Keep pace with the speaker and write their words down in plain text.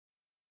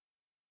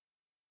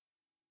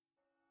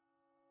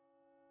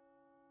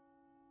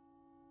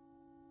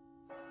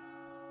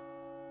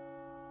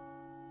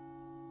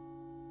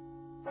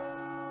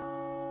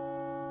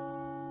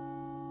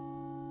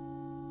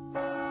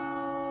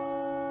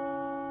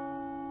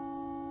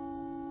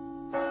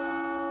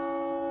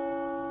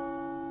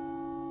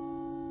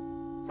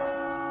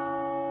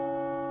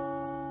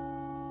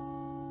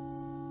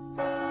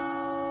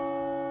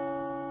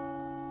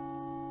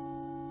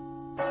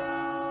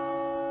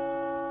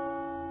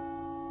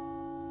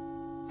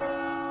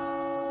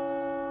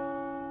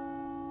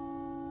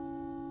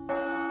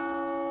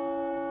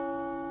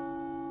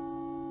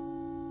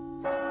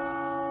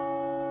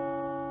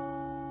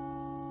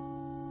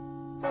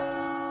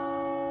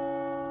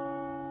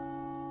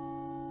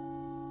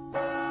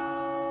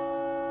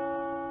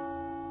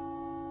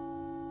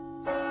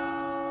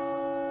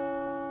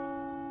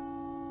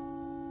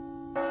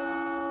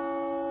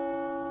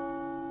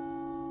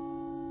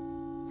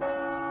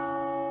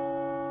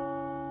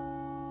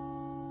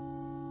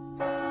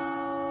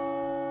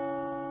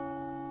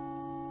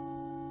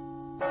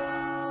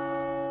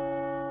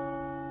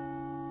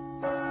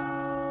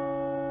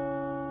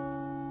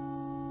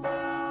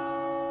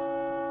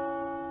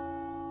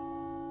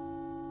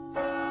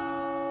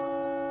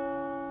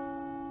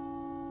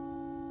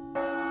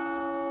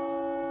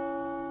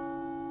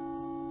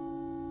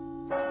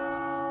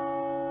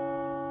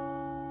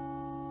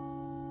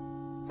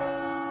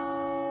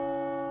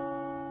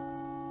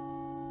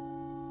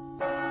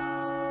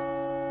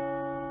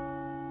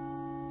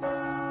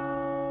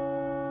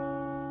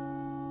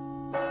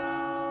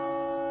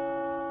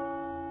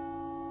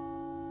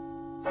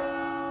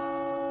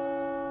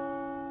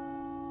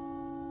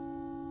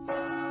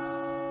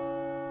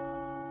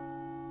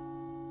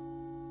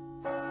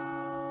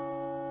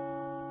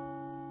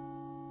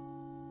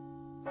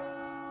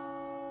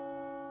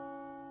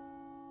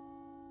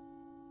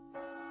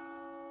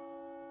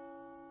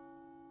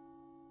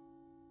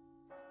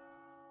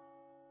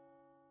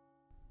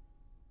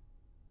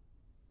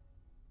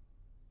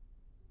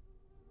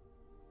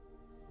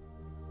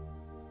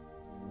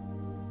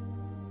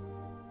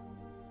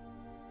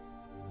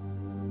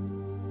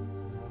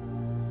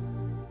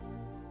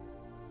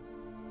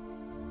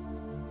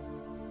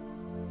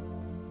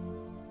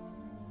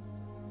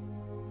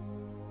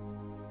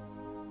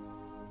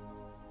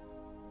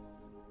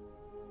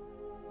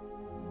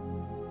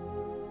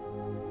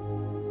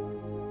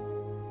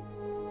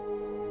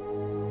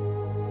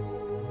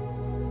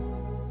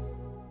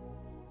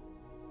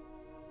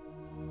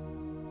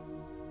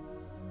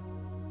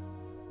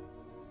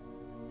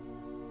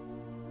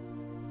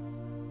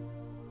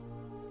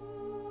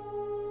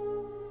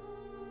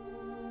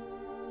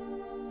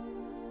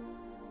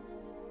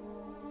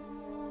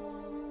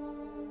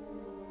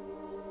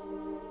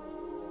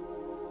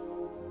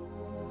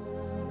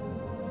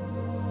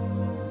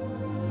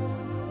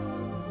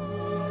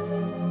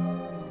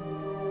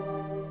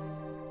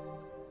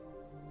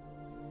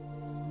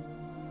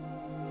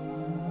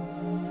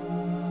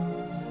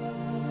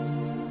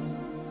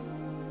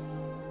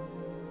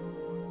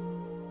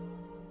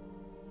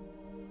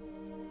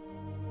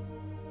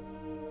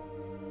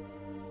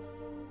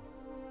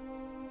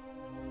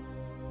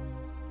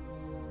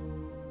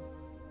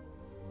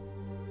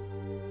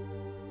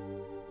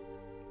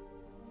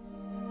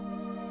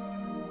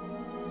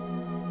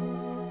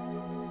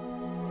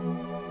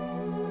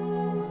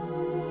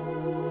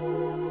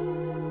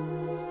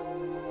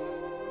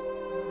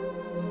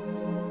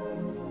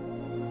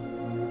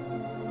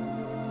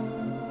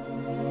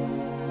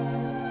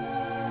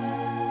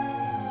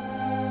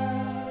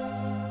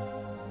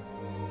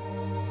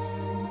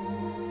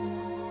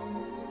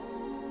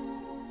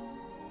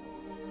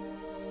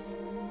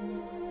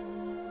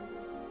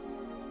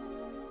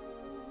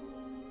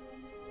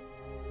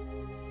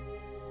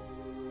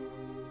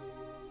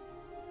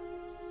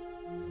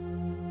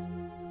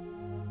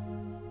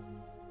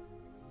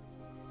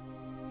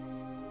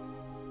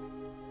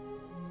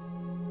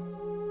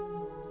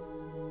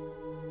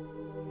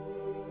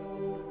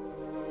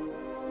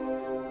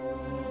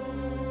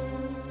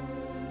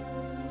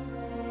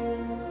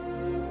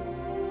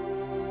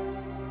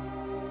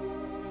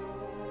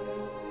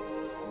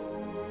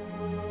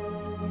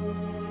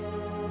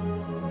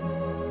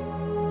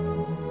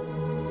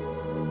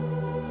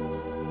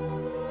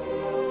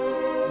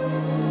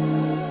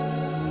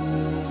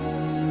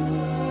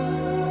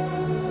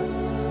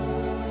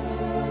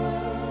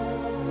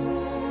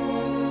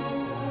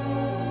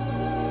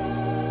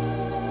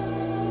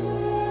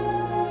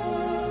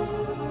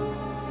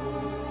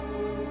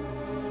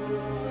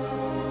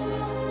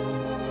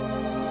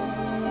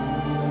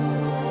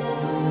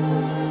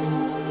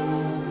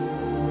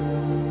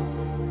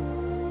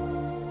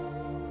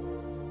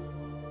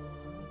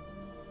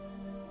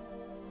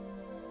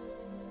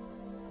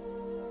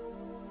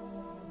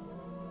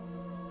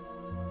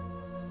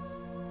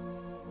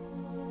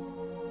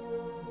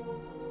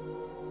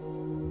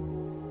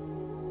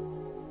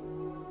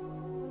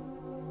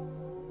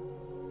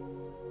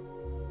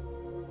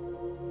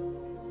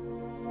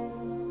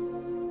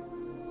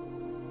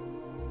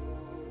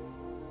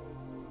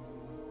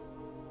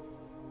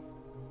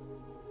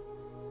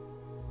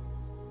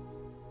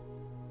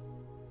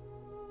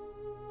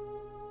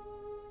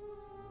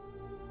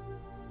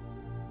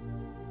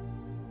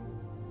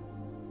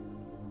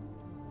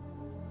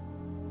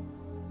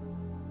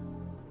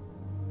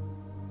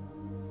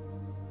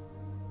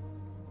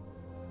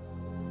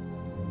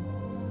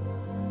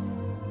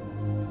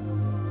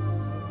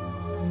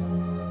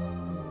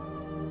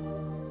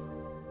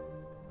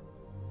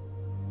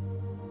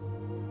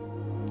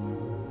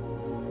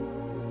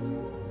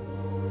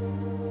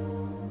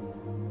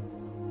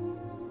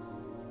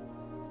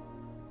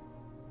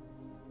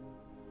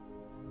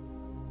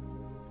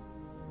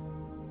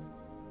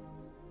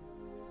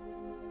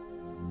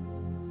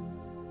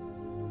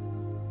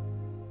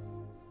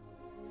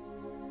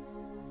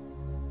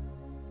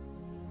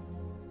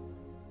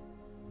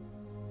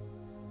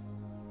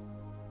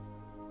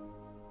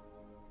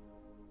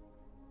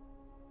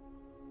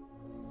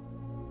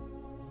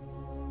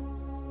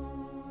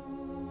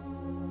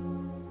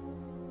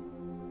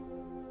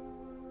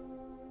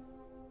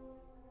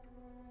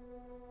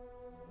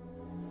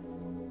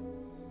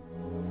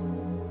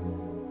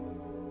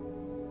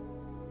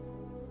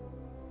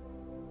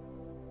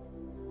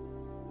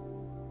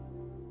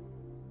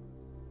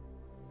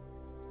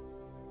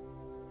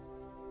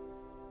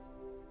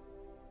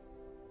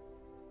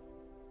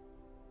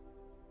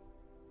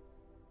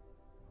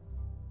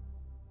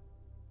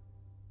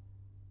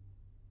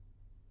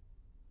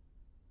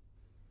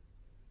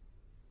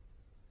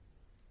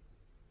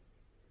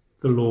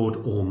The Lord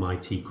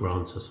Almighty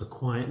grant us a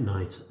quiet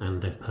night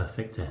and a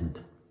perfect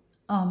end.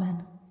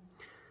 Amen.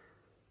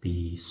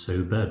 Be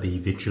sober, be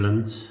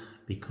vigilant,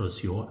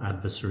 because your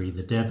adversary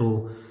the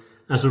devil,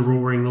 as a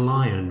roaring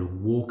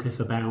lion, walketh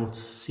about,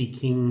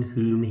 seeking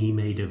whom he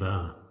may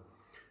devour,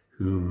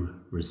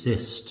 whom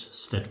resist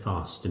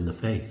steadfast in the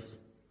faith.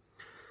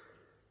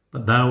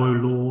 But thou, O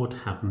Lord,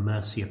 have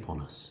mercy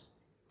upon us.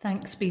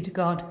 Thanks be to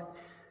God,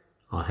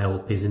 Our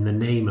help is in the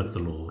name of the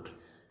Lord,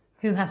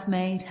 who hath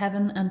made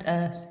heaven and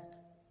earth.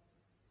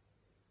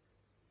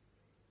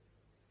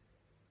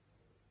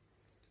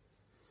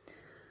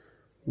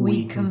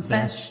 We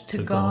confess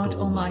to God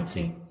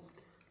Almighty,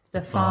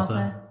 the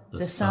Father,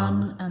 the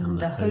Son, and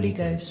the Holy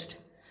Ghost,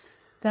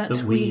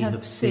 that we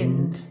have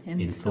sinned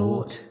in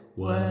thought,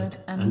 word,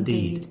 and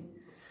deed,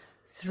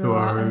 through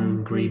our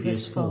own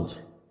grievous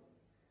fault.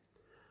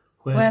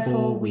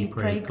 Wherefore we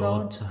pray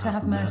God to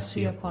have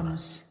mercy upon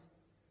us.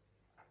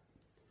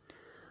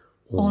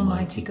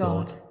 Almighty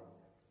God,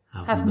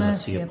 have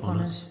mercy upon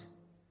us.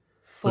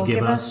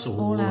 Forgive us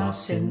all our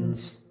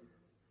sins,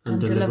 and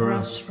deliver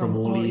us from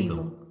all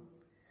evil.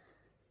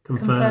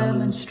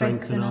 Confirm and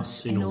strengthen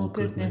us in all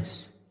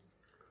goodness,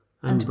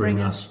 and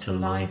bring us to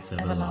life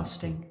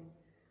everlasting.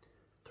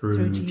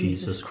 Through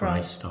Jesus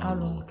Christ our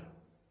Lord.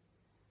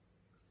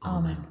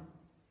 Amen.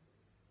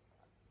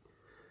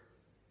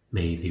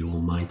 May the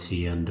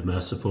Almighty and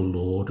merciful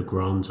Lord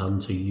grant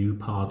unto you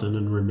pardon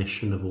and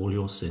remission of all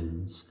your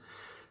sins,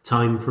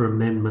 time for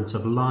amendment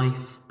of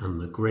life, and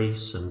the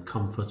grace and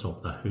comfort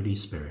of the Holy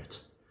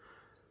Spirit.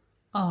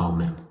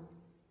 Amen.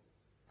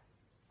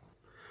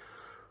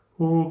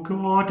 O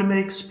God,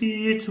 make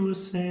speed to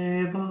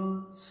save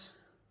us.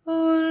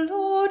 O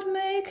Lord,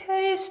 make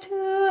haste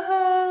to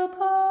help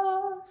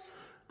us.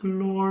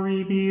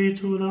 Glory be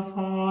to the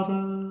Father,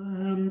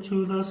 and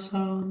to the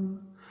Son,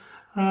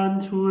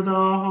 and to the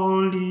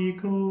Holy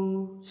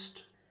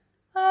Ghost.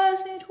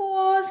 As it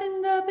was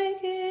in the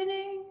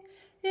beginning,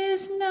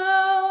 is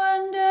now,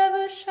 and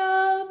ever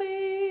shall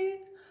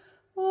be,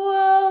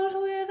 world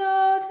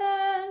without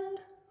end.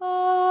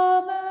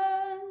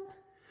 Amen.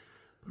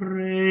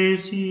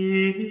 Praise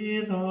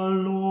ye the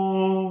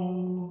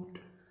Lord.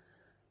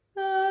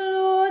 The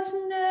Lord's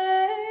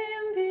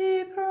name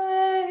be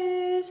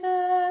praised.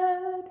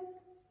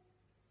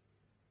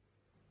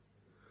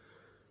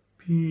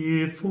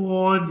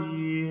 Before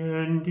the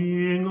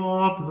ending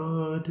of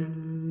the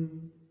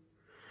day,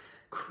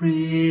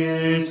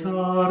 Creator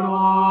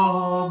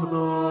of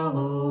the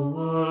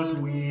world,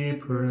 we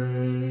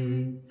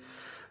pray,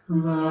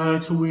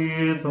 that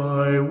with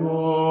thy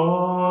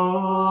wonted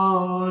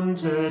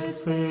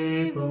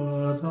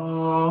favour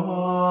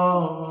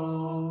thou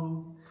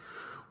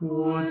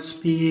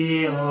wouldst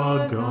be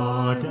our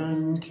guard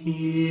and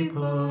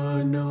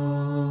keeper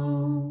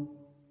now.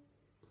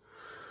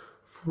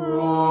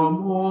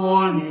 From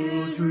all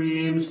ill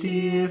dreams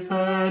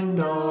defend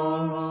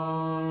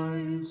our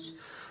eyes,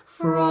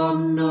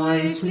 from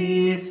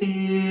nightly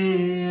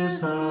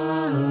fears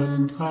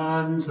and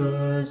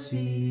fantasies.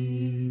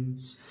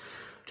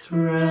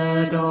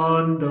 Tread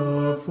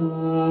underfoot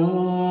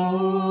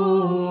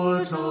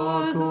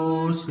our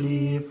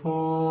ghostly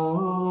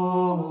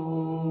foe,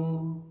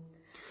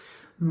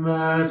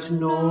 that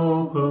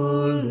no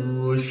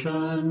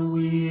pollution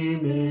we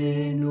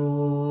may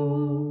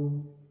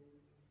know.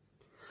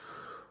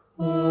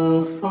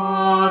 O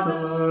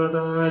Father,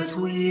 that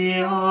we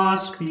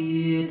ask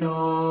be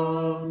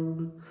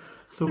done,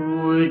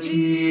 through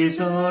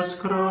Jesus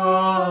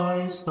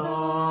Christ,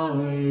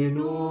 thine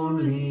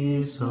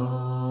only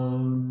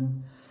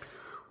Son,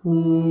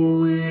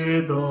 who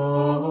with the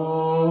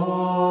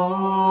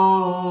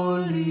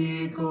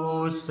Holy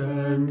Ghost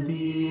and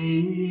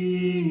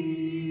thee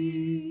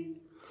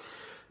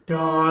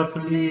doth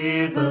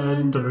live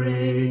and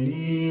reign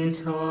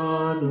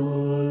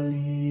eternally.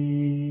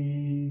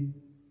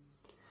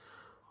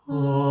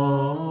 Amen.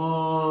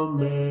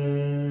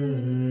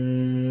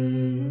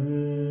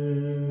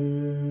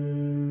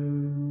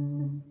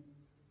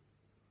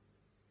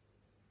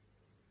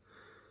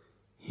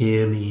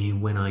 Hear me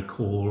when I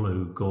call,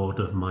 O God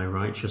of my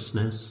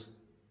righteousness.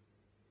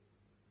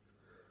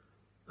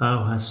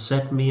 Thou hast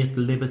set me at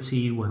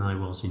liberty when I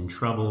was in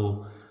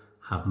trouble.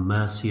 Have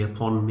mercy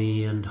upon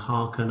me, and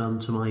hearken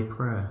unto my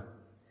prayer.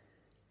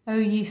 O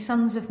ye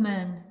sons of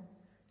men,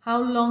 how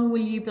long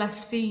will ye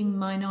blaspheme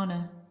mine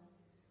honour,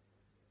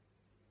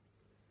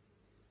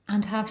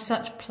 and have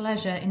such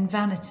pleasure in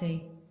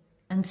vanity,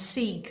 and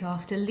seek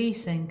after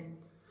leasing?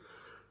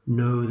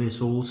 Know this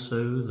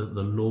also, that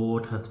the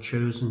Lord hath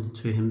chosen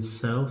to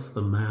himself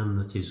the man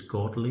that is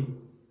godly.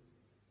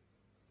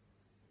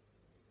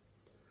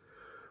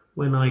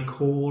 When I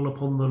call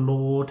upon the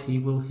Lord, he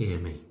will hear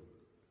me.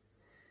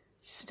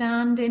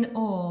 Stand in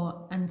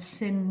awe and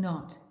sin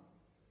not.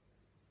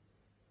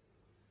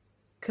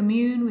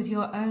 Commune with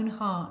your own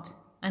heart,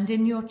 and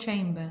in your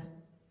chamber,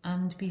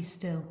 and be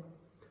still.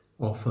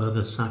 Offer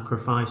the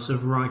sacrifice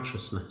of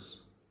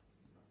righteousness,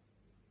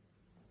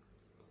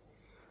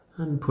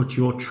 and put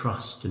your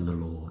trust in the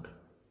Lord.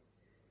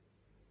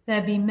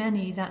 There be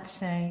many that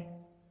say,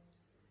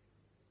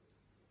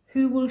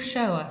 Who will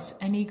show us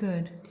any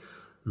good?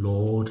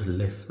 Lord,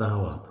 lift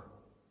thou up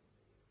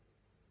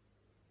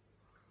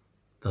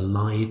the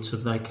light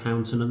of thy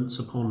countenance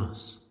upon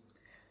us.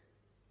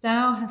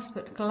 Thou hast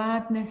put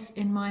gladness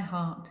in my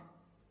heart,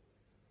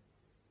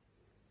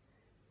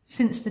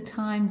 since the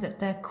time that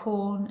their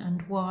corn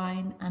and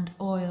wine and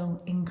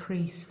oil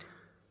increased.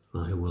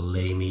 I will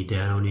lay me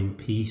down in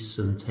peace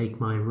and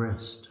take my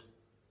rest.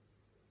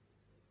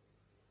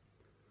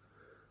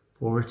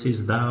 For it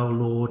is thou,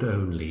 Lord,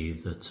 only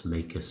that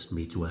makest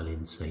me dwell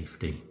in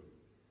safety.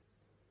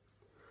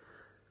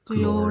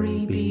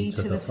 Glory be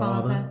to the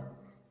Father,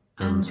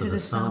 and to the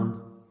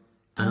Son,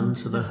 and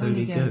to the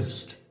Holy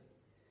Ghost,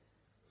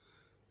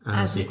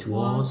 as it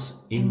was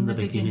in the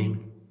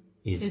beginning,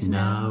 is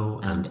now,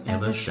 and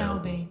ever shall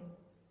be,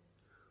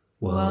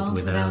 world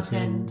without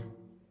end.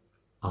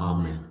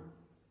 Amen.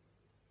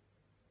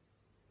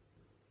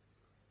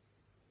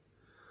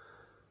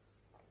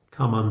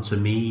 Come unto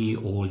me,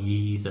 all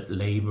ye that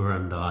labour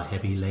and are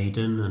heavy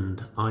laden,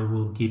 and I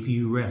will give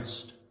you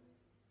rest.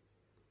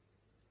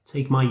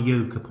 Take my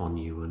yoke upon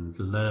you and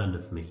learn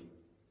of me,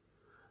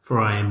 for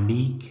I am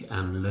meek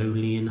and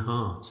lowly in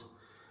heart,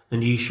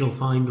 and ye shall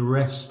find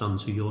rest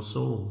unto your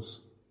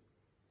souls.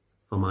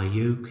 For my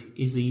yoke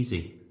is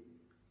easy,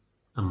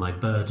 and my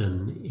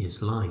burden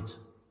is light.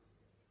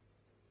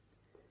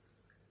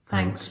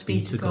 Thanks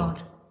be to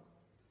God.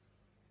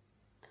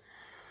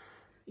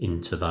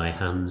 Into thy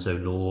hands, O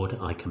Lord,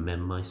 I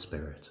commend my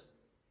spirit.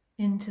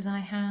 Into thy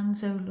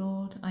hands, O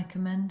Lord, I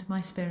commend my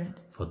spirit.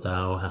 For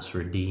thou hast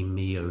redeemed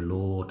me, O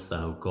Lord,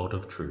 thou God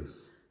of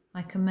truth.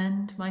 I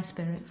commend my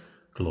spirit.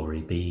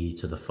 Glory be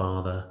to the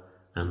Father,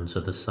 and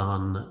to the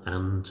Son,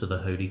 and to the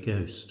Holy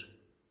Ghost.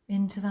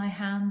 Into thy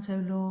hands,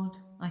 O Lord,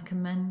 I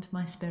commend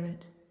my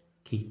spirit.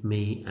 Keep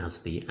me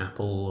as the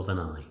apple of an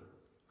eye.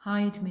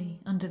 Hide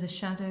me under the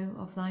shadow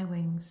of thy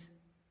wings.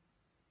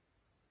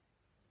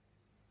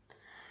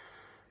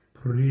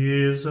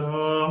 Preserve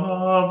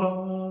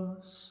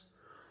us,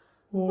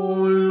 O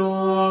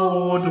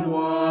Lord,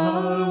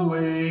 while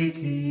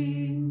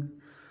waking,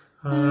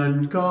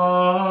 and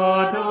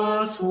guard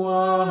us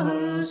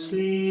while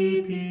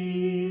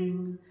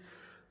sleeping,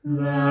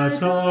 that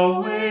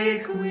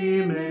awake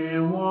we may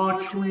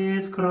watch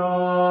with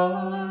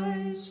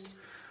Christ,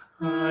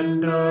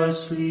 and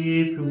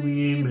asleep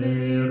we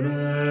may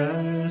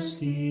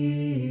rest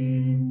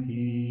in peace.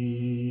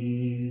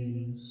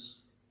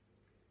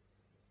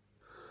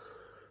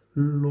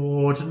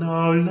 Lord,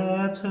 now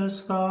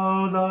lettest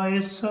thou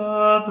thy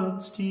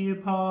servants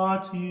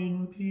depart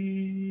in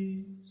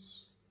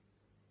peace,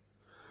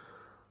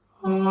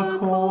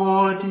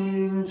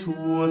 according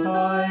to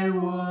thy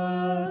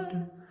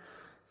word.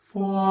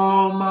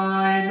 For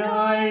mine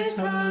eyes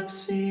have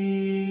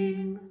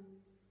seen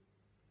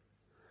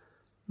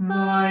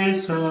thy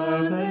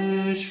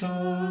salvation,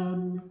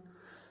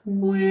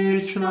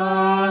 which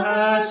thou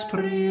hast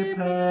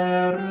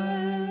prepared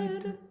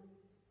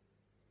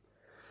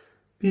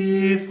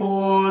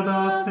before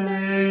the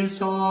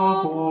face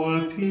of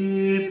all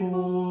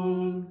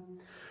people,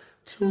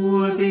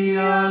 to be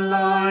a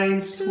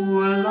light to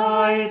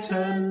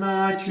lighten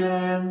the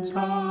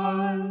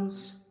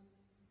Gentiles,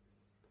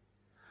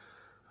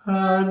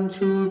 and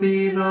to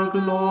be the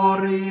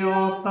glory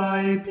of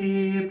thy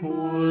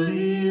people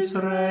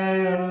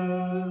Israel.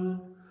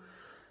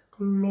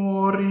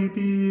 Glory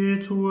be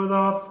to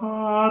the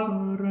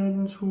Father,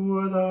 and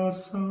to the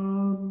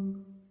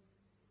Son,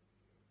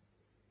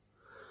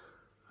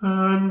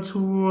 and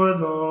to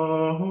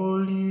the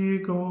Holy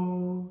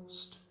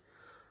Ghost,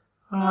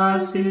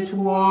 as it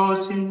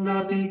was in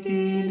the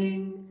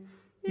beginning,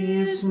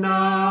 is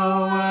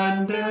now,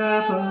 and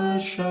ever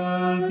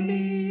shall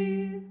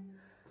be,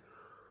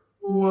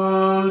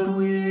 world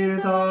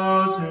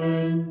without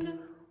end.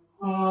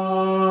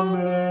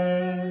 Amen.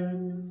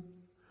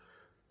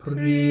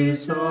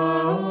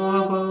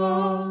 Preserve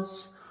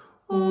us,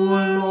 O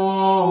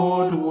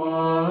Lord,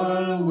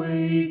 while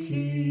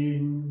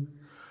waking,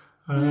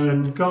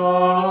 and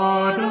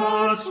guard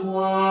us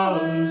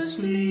while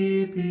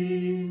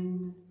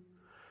sleeping,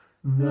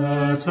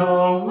 that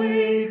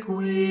awake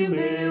we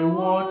may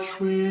watch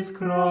with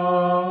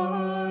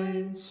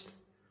Christ,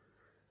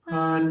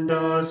 and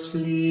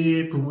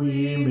asleep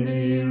we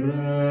may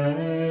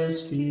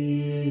rest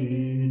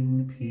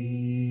in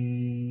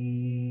peace.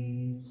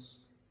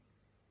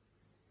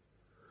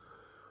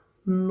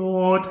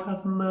 Lord,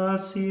 have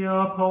mercy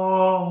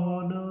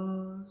upon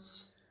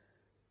us.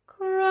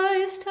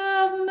 Christ,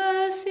 have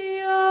mercy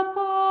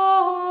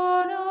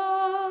upon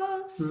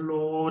us.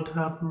 Lord,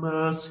 have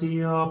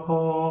mercy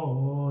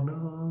upon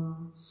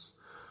us.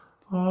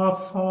 Our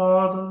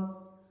Father,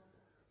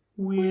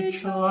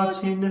 which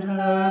art in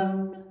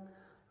heaven,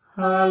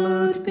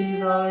 hallowed be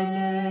thy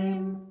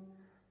name.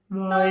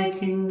 Thy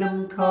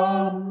kingdom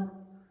come,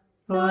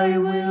 thy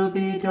will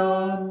be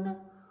done,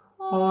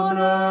 on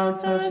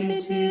earth as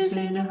it is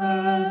in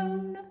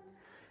heaven.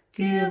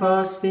 Give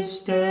us this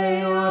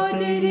day our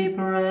daily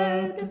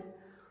bread,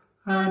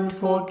 and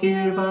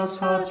forgive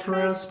us our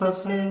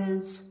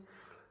trespasses,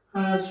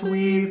 as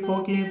we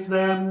forgive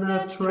them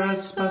that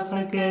trespass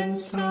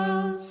against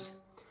us.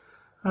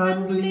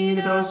 And lead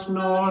us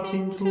not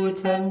into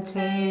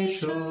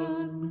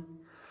temptation,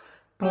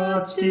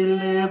 but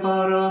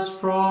deliver us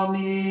from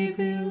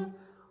evil.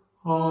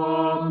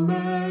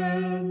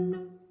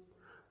 Amen.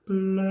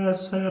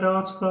 Blessed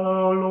art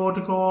thou,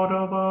 Lord God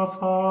of our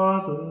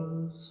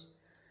fathers,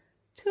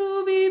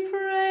 to be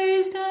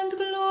praised and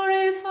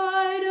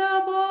glorified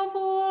above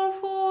all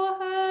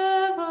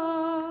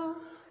forever.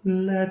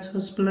 Let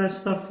us bless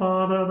the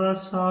Father, the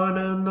Son,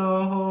 and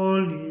the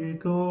Holy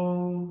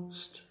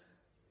Ghost.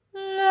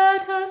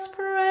 Let us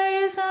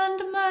praise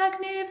and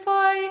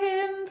magnify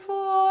him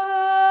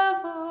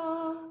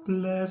forever.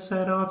 Blessed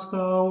art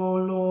thou, O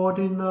Lord,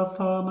 in the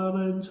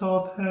firmament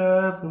of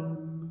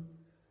heaven,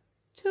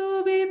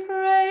 to be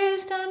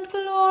praised and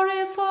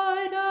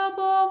glorified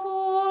above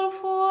all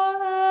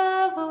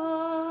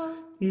forever.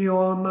 The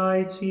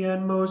Almighty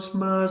and most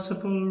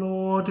merciful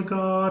Lord,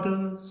 guard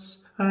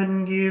us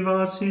and give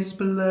us his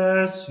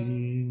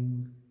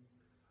blessing.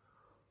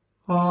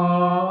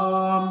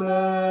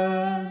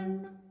 Amen.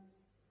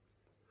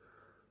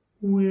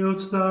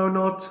 Wilt thou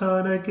not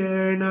turn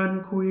again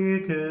and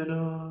quicken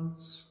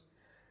us,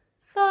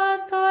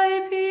 that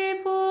thy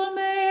people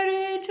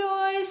may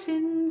rejoice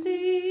in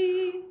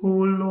thee? O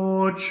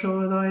Lord,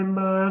 show thy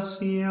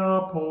mercy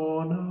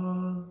upon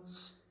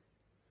us,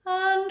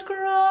 and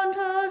grant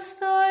us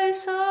thy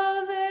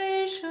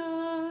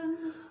salvation.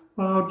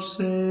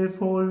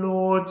 Vouchsafe, O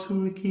Lord,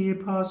 to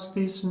keep us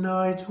this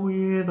night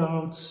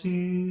without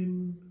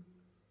sin.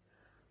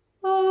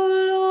 O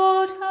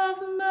Lord,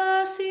 have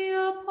mercy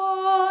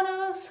upon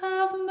us,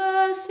 have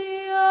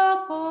mercy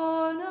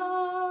upon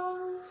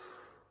us.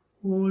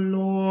 O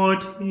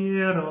Lord,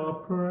 hear our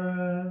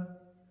prayer,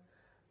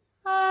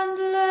 and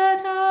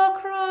let our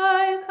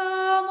cry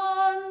come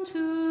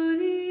unto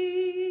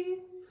thee.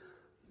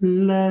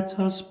 Let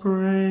us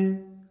pray.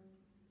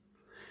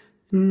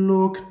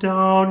 Look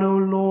down, O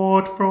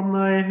Lord, from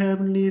thy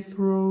heavenly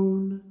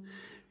throne.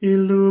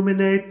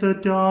 Illuminate the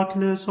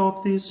darkness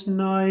of this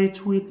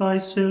night with thy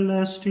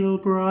celestial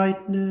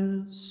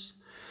brightness,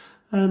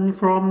 and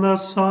from the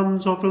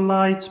sons of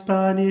light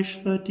banish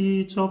the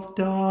deeds of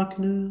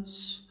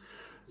darkness,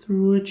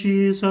 through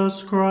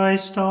Jesus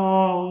Christ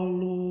our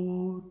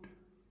Lord.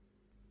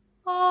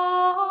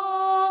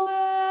 Amen.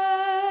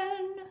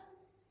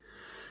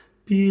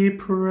 Be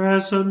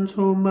present,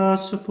 O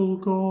merciful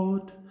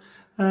God,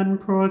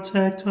 and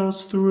protect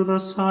us through the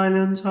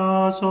silent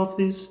hours of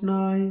this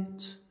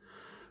night,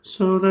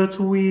 so that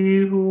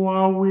we who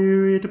are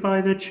wearied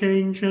by the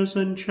changes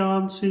and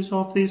chances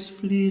of this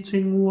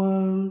fleeting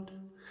world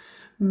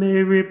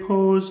may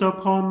repose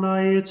upon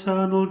thy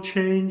eternal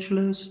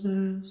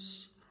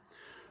changelessness.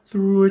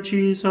 Through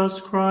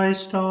Jesus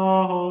Christ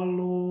our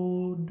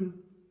Lord.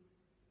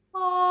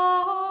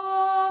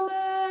 Amen.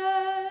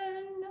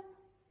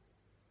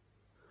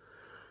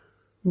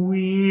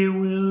 We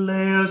will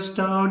lay us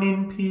down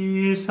in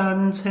peace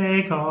and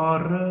take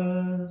our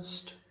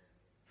rest.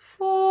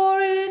 For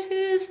it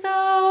is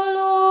thou,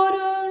 Lord,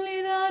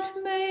 only that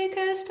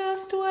makest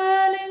us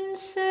dwell in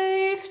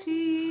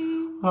safety.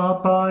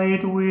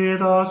 Abide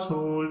with us,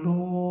 O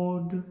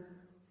Lord.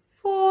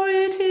 For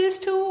it is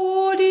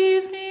toward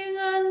evening,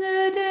 and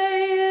the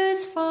day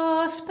is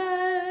far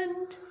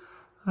spent.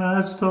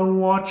 As the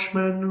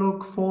watchmen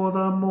look for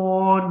the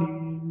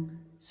morning,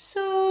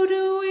 so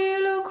do we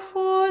look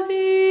for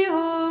thee,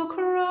 O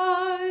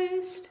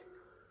Christ.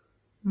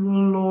 The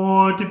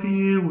Lord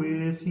be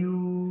with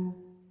you.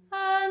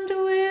 And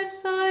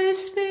with thy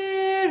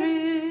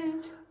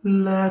spirit.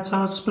 Let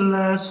us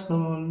bless the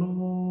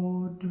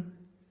Lord.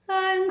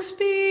 Thanks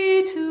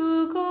be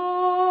to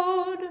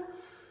God.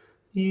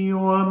 The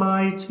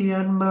Almighty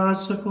and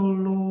merciful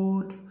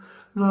Lord,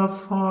 the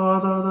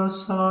Father, the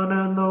Son,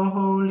 and the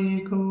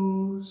Holy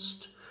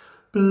Ghost,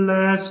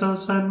 bless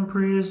us and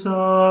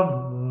preserve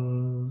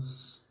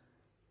us.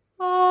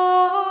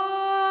 Amen.